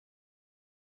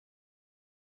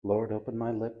Lord, open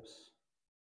my lips,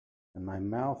 and my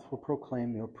mouth will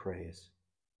proclaim your praise.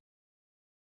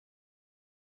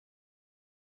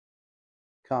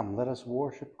 Come, let us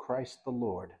worship Christ the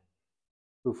Lord,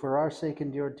 who for our sake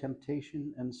endured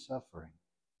temptation and suffering.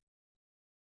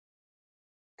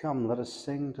 Come, let us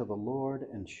sing to the Lord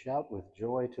and shout with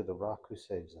joy to the rock who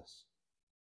saves us.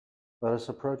 Let us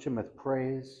approach him with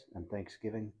praise and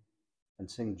thanksgiving and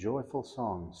sing joyful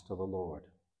songs to the Lord.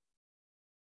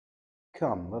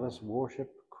 Come, let us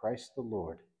worship Christ the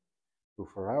Lord, who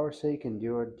for our sake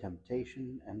endured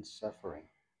temptation and suffering.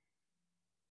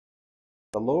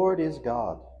 The Lord is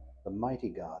God, the mighty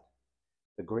God,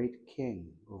 the great King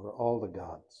over all the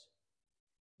gods.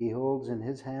 He holds in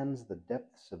his hands the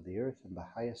depths of the earth and the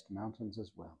highest mountains as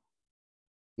well.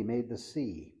 He made the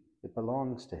sea, it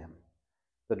belongs to him,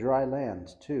 the dry land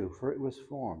too, for it was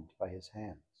formed by his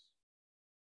hands.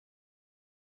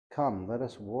 Come, let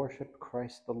us worship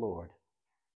Christ the Lord,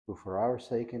 who for our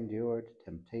sake endured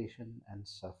temptation and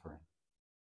suffering.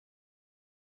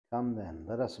 Come then,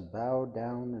 let us bow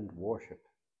down and worship,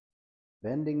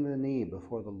 bending the knee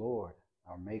before the Lord,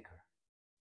 our Maker.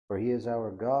 For he is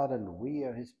our God, and we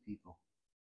are his people,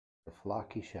 the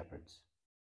flock he shepherds.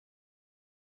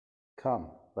 Come,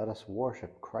 let us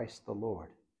worship Christ the Lord,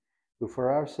 who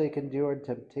for our sake endured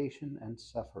temptation and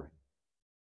suffering.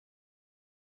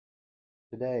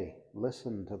 Today,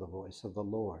 listen to the voice of the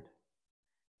Lord.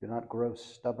 Do not grow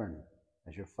stubborn,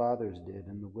 as your fathers did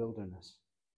in the wilderness,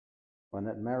 when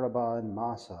at Meribah and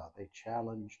Massah they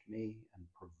challenged me and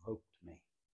provoked me,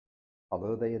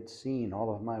 although they had seen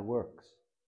all of my works.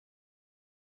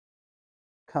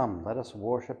 Come, let us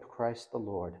worship Christ the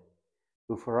Lord,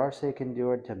 who for our sake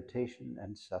endured temptation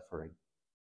and suffering.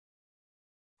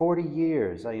 40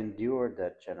 years I endured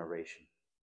that generation.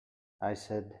 I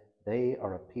said, they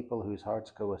are a people whose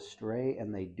hearts go astray,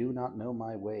 and they do not know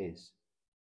my ways.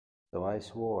 So I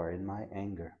swore in my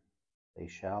anger, they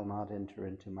shall not enter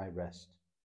into my rest.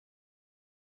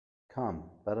 Come,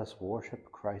 let us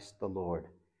worship Christ the Lord,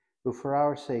 who for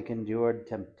our sake endured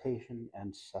temptation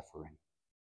and suffering.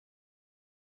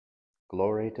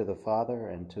 Glory to the Father,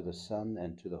 and to the Son,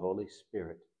 and to the Holy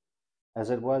Spirit, as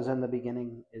it was in the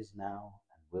beginning, is now,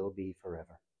 and will be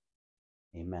forever.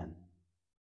 Amen.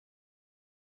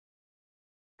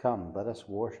 Come, let us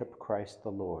worship Christ the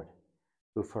Lord,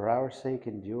 who for our sake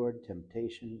endured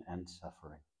temptation and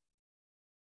suffering.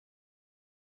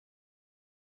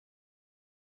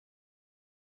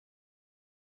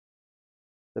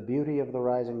 The beauty of the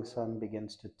rising sun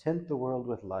begins to tint the world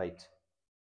with light.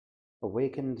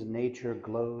 Awakened nature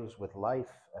glows with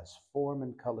life as form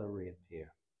and color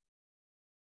reappear.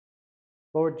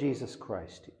 Lord Jesus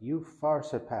Christ, you far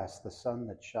surpass the sun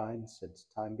that shines since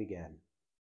time began.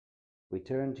 We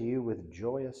turn to you with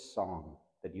joyous song,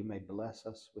 that you may bless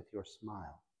us with your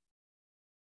smile.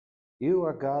 You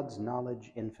are God's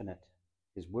knowledge infinite,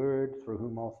 his word through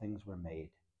whom all things were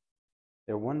made.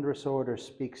 Their wondrous order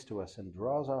speaks to us and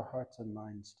draws our hearts and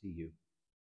minds to you.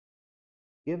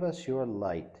 Give us your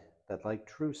light, that like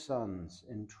true sons,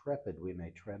 intrepid we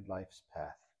may tread life's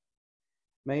path.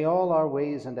 May all our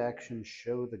ways and actions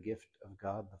show the gift of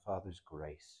God the Father's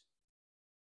grace.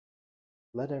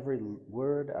 Let every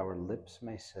word our lips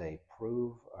may say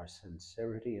prove our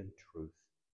sincerity and truth,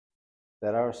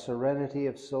 that our serenity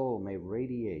of soul may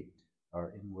radiate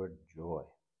our inward joy.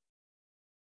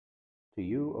 To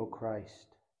you, O Christ,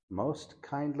 most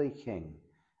kindly King,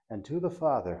 and to the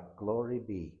Father glory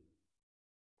be.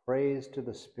 Praise to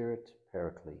the Spirit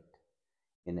Paraclete,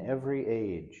 in every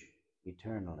age,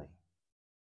 eternally.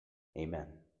 Amen.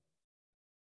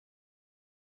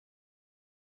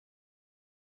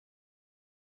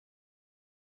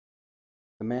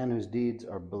 The man whose deeds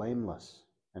are blameless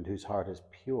and whose heart is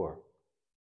pure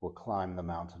will climb the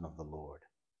mountain of the Lord.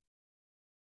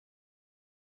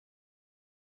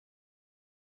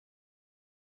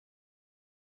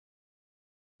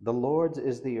 The Lord's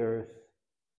is the earth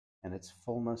and its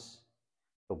fullness,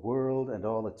 the world and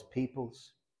all its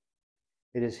peoples.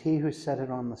 It is he who set it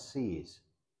on the seas,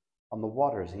 on the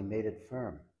waters he made it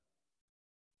firm.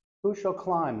 Who shall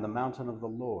climb the mountain of the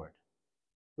Lord?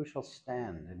 Who shall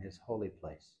stand in his holy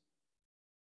place?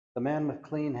 The man with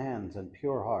clean hands and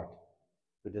pure heart,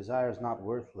 who desires not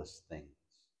worthless things,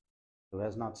 who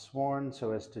has not sworn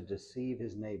so as to deceive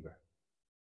his neighbor.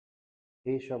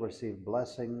 He shall receive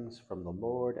blessings from the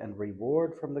Lord and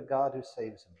reward from the God who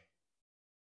saves him.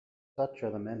 Such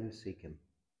are the men who seek him.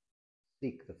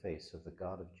 Seek the face of the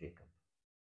God of Jacob.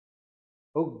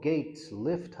 O gates,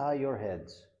 lift high your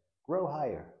heads. Grow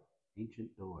higher,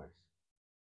 ancient doors.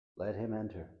 Let him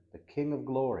enter, the King of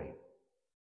glory.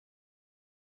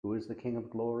 Who is the King of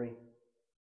glory?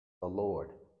 The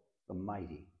Lord, the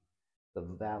mighty, the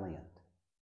valiant,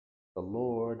 the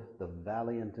Lord, the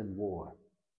valiant in war.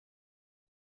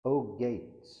 O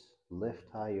gates, lift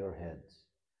high your heads,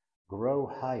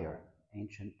 grow higher,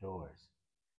 ancient doors.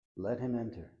 Let him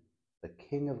enter, the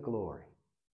King of glory.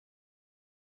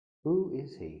 Who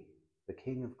is he, the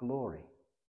King of glory?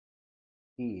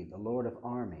 He, the Lord of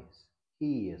armies,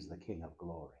 he is the King of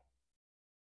glory.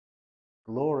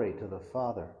 Glory to the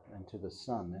Father, and to the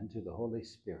Son, and to the Holy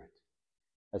Spirit,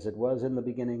 as it was in the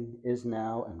beginning, is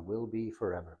now, and will be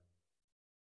forever.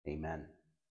 Amen.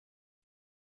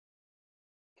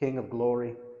 King of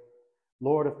glory,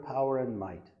 Lord of power and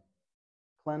might,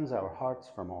 cleanse our hearts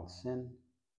from all sin,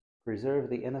 preserve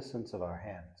the innocence of our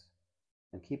hands,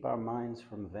 and keep our minds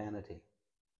from vanity,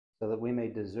 so that we may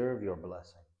deserve your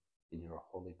blessing in your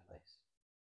holy place.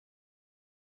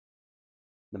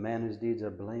 The man whose deeds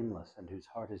are blameless and whose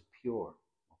heart is pure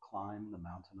will climb the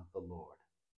mountain of the Lord.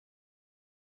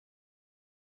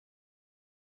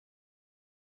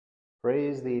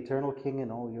 Praise the eternal King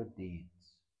in all your deeds.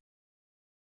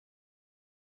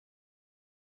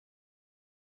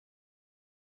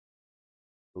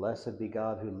 Blessed be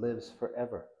God who lives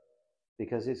forever,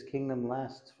 because his kingdom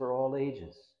lasts for all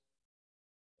ages.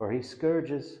 For he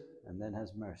scourges and then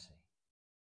has mercy.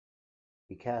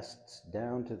 He casts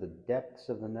down to the depths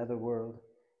of the netherworld,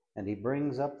 and he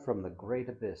brings up from the great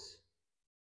abyss.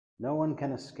 No one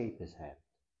can escape his hand.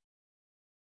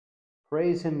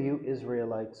 Praise him, you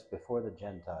Israelites, before the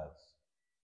Gentiles.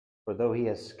 For though he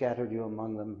has scattered you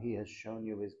among them, he has shown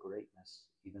you his greatness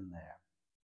even there.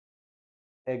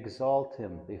 Exalt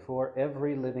him before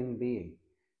every living being,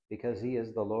 because he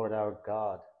is the Lord our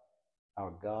God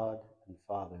and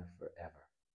Father forever.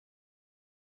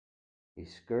 He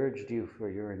scourged you for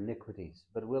your iniquities,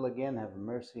 but will again have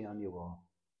mercy on you all.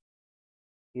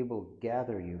 He will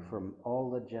gather you from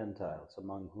all the Gentiles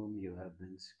among whom you have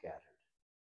been scattered.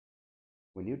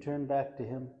 When you turn back to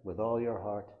him with all your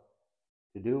heart,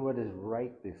 to do what is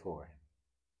right before him,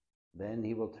 then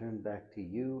he will turn back to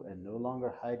you and no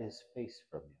longer hide his face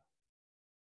from you.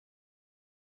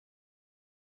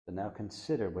 But now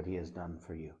consider what he has done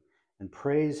for you, and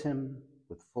praise him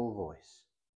with full voice.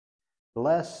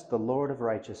 Bless the Lord of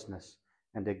righteousness,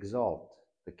 and exalt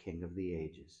the King of the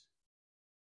ages.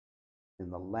 In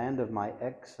the land of my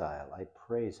exile I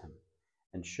praise him,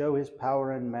 and show his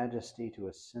power and majesty to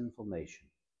a sinful nation.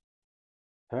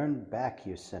 Turn back,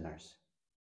 you sinners.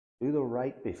 Do the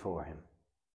right before him.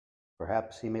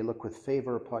 Perhaps he may look with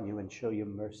favor upon you and show you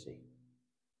mercy.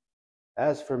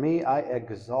 As for me, I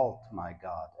exalt my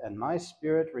God, and my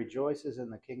spirit rejoices in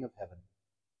the King of heaven.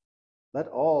 Let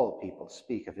all people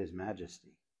speak of his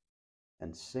majesty,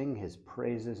 and sing his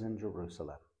praises in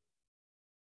Jerusalem.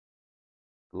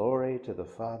 Glory to the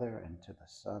Father, and to the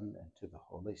Son, and to the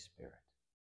Holy Spirit,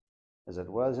 as it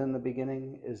was in the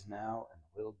beginning, is now, and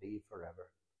will be forever.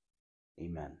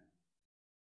 Amen.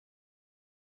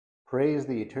 Praise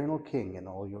the eternal King in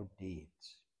all your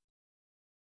deeds.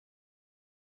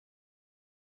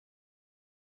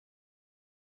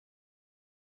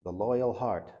 The loyal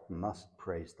heart must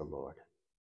praise the Lord.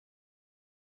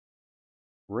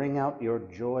 Ring out your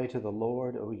joy to the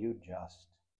Lord, O you just,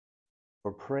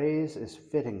 for praise is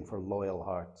fitting for loyal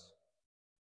hearts.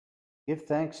 Give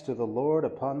thanks to the Lord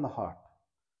upon the harp.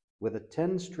 With a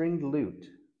 10-stringed lute,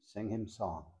 sing him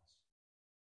songs.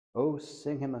 Oh,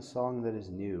 sing him a song that is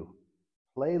new.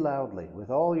 Play loudly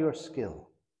with all your skill.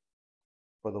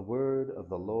 For the word of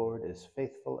the Lord is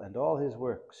faithful, and all his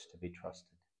works to be trusted.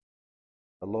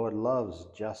 The Lord loves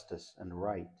justice and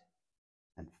right,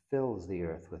 and fills the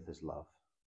earth with his love.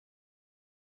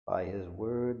 By his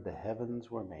word the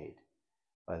heavens were made,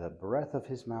 by the breath of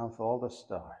his mouth all the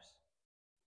stars.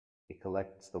 He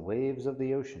collects the waves of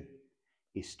the ocean.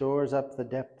 He stores up the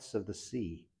depths of the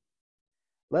sea.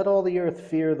 Let all the earth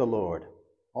fear the Lord.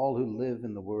 All who live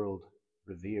in the world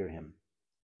revere him.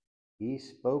 He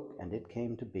spoke, and it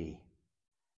came to be.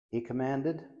 He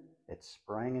commanded, it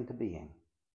sprang into being.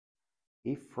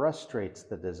 He frustrates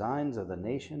the designs of the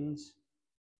nations.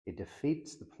 He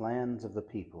defeats the plans of the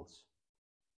peoples.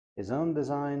 His own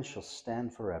designs shall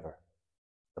stand forever,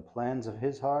 the plans of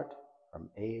his heart from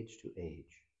age to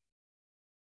age.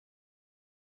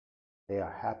 They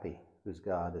are happy whose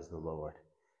God is the Lord,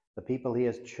 the people he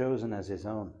has chosen as his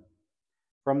own.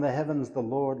 From the heavens the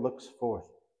Lord looks forth.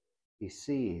 He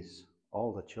sees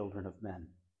all the children of men.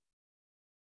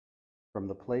 From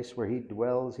the place where he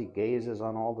dwells, he gazes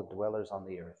on all the dwellers on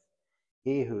the earth,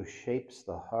 he who shapes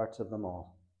the hearts of them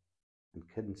all and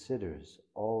considers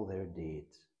all their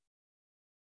deeds.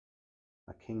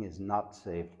 A king is not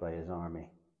saved by his army,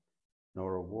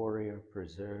 nor a warrior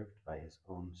preserved by his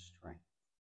own strength.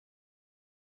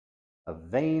 A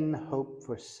vain hope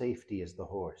for safety is the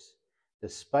horse.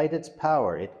 Despite its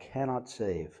power, it cannot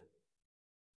save.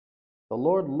 The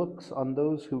Lord looks on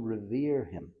those who revere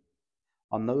him,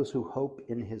 on those who hope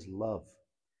in his love,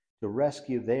 to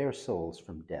rescue their souls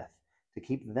from death, to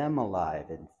keep them alive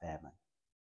in famine.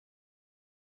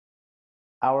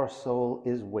 Our soul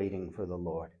is waiting for the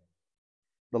Lord.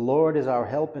 The Lord is our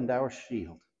help and our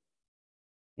shield.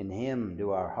 In him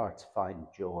do our hearts find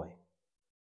joy.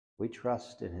 We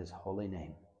trust in his holy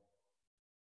name.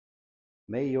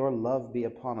 May your love be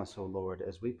upon us, O Lord,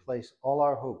 as we place all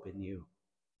our hope in you.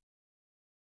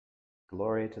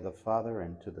 Glory to the Father,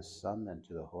 and to the Son, and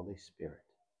to the Holy Spirit,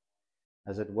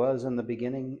 as it was in the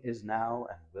beginning, is now,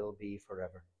 and will be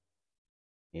forever.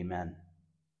 Amen.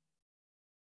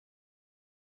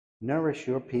 Nourish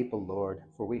your people, Lord,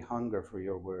 for we hunger for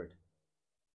your word.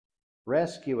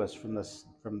 Rescue us from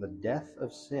the death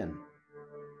of sin,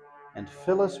 and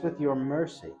fill us with your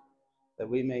mercy, that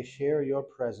we may share your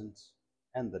presence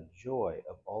and the joy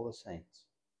of all the saints.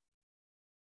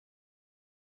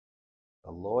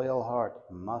 The loyal heart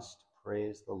must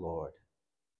praise the Lord.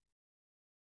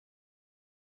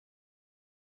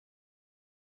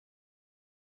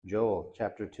 Joel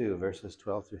chapter 2, verses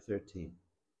 12 through 13.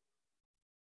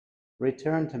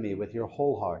 Return to me with your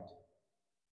whole heart,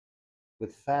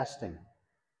 with fasting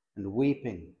and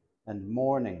weeping and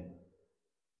mourning.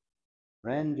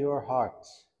 Rend your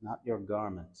hearts, not your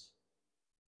garments,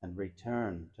 and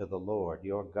return to the Lord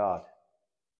your God.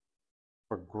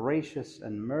 For gracious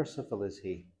and merciful is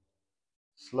he,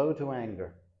 slow to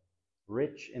anger,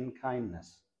 rich in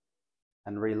kindness,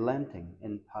 and relenting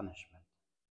in punishment.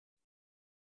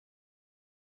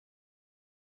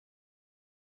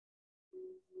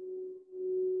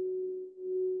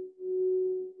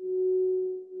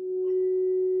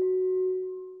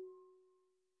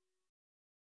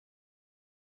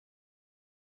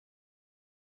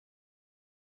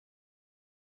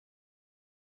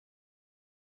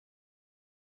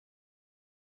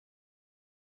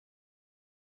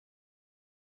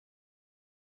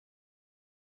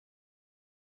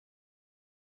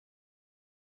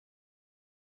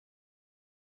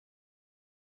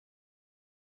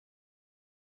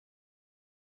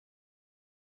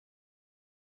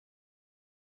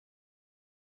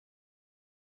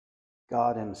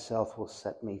 God himself will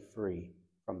set me free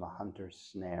from the hunter's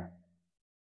snare.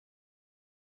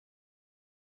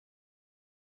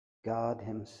 God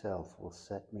himself will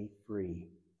set me free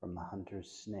from the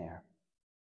hunter's snare,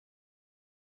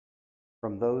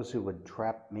 from those who would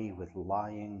trap me with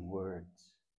lying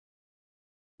words,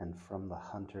 and from the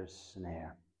hunter's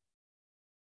snare.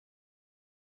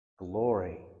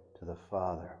 Glory to the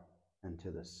Father, and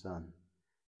to the Son,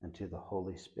 and to the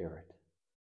Holy Spirit.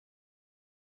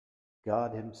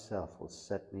 God himself will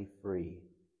set me free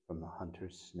from the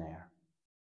hunter's snare.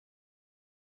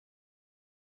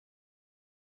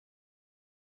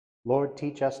 Lord,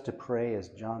 teach us to pray as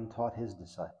John taught his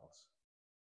disciples.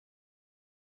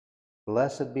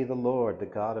 Blessed be the Lord, the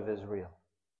God of Israel.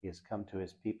 He has come to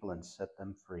his people and set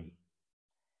them free.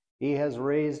 He has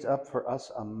raised up for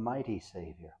us a mighty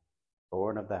Savior,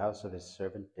 born of the house of his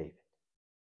servant David.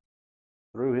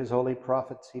 Through his holy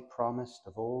prophets he promised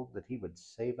of old that he would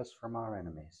save us from our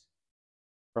enemies,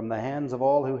 from the hands of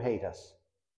all who hate us.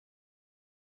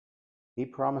 He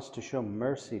promised to show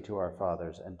mercy to our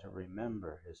fathers and to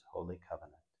remember his holy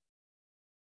covenant.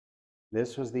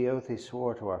 This was the oath he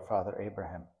swore to our father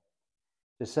Abraham,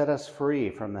 to set us free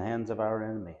from the hands of our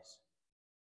enemies,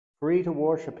 free to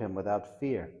worship him without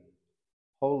fear,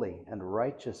 holy and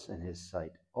righteous in his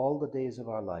sight all the days of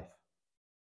our life.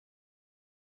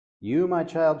 You, my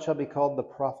child, shall be called the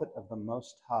prophet of the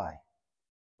Most High,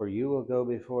 for you will go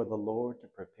before the Lord to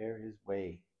prepare his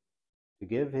way, to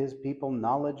give his people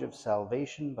knowledge of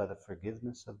salvation by the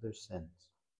forgiveness of their sins.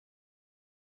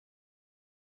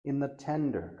 In the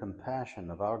tender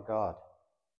compassion of our God,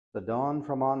 the dawn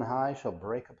from on high shall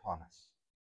break upon us,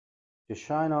 to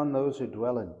shine on those who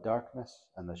dwell in darkness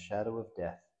and the shadow of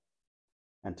death,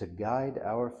 and to guide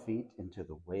our feet into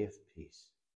the way of peace.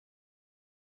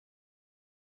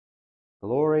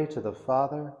 Glory to the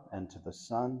Father, and to the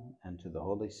Son, and to the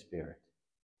Holy Spirit,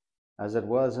 as it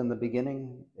was in the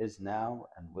beginning, is now,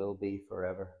 and will be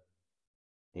forever.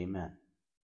 Amen.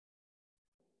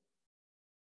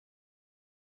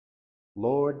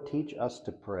 Lord, teach us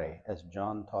to pray as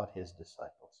John taught his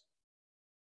disciples.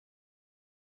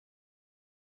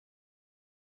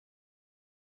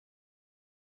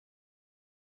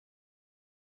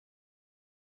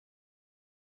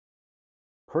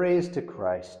 Praise to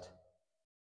Christ,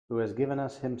 who has given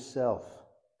us himself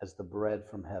as the bread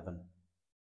from heaven.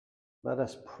 Let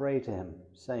us pray to him,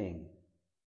 saying,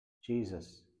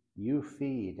 Jesus, you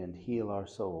feed and heal our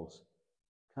souls.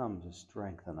 Come to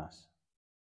strengthen us.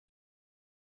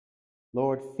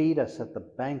 Lord, feed us at the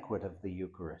banquet of the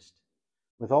Eucharist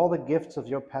with all the gifts of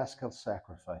your Paschal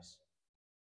sacrifice.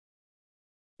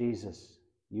 Jesus,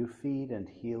 you feed and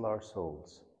heal our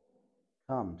souls.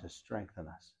 Come to strengthen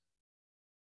us.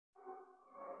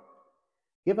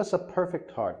 Give us a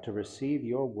perfect heart to receive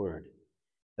your word,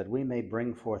 that we may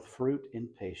bring forth fruit in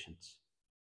patience.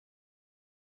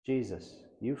 Jesus,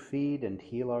 you feed and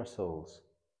heal our souls.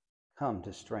 Come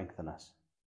to strengthen us.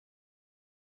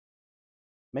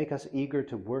 Make us eager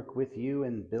to work with you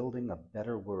in building a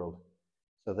better world,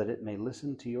 so that it may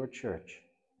listen to your church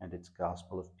and its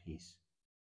gospel of peace.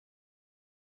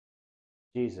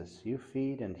 Jesus, you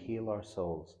feed and heal our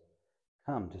souls.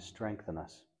 Come to strengthen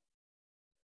us.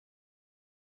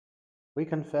 We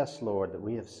confess, Lord, that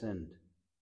we have sinned.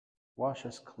 Wash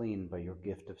us clean by your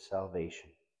gift of salvation.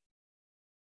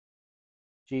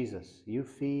 Jesus, you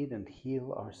feed and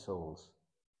heal our souls.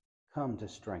 Come to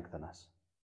strengthen us.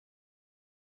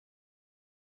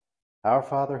 Our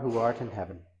Father who art in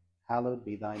heaven, hallowed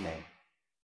be thy name.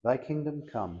 Thy kingdom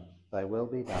come, thy will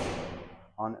be done,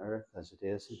 on earth as it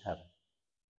is in heaven.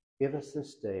 Give us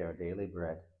this day our daily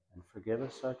bread, and forgive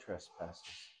us our trespasses,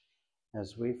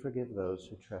 as we forgive those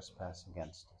who trespass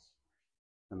against us.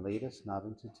 And lead us not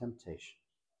into temptation,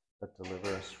 but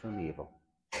deliver us from evil.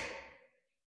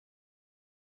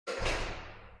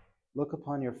 Look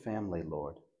upon your family,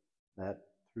 Lord, that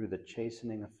through the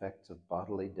chastening effects of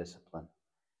bodily discipline,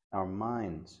 our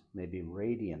minds may be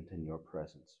radiant in your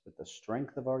presence with the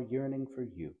strength of our yearning for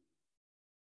you.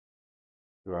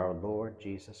 Through our Lord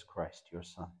Jesus Christ, your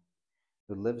Son,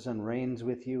 who lives and reigns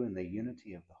with you in the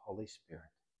unity of the Holy Spirit,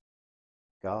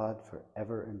 God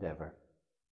forever and ever.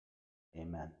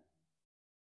 Amen.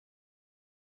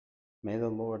 May the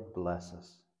Lord bless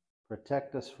us,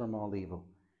 protect us from all evil,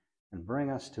 and bring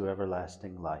us to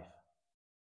everlasting life.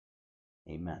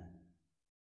 Amen.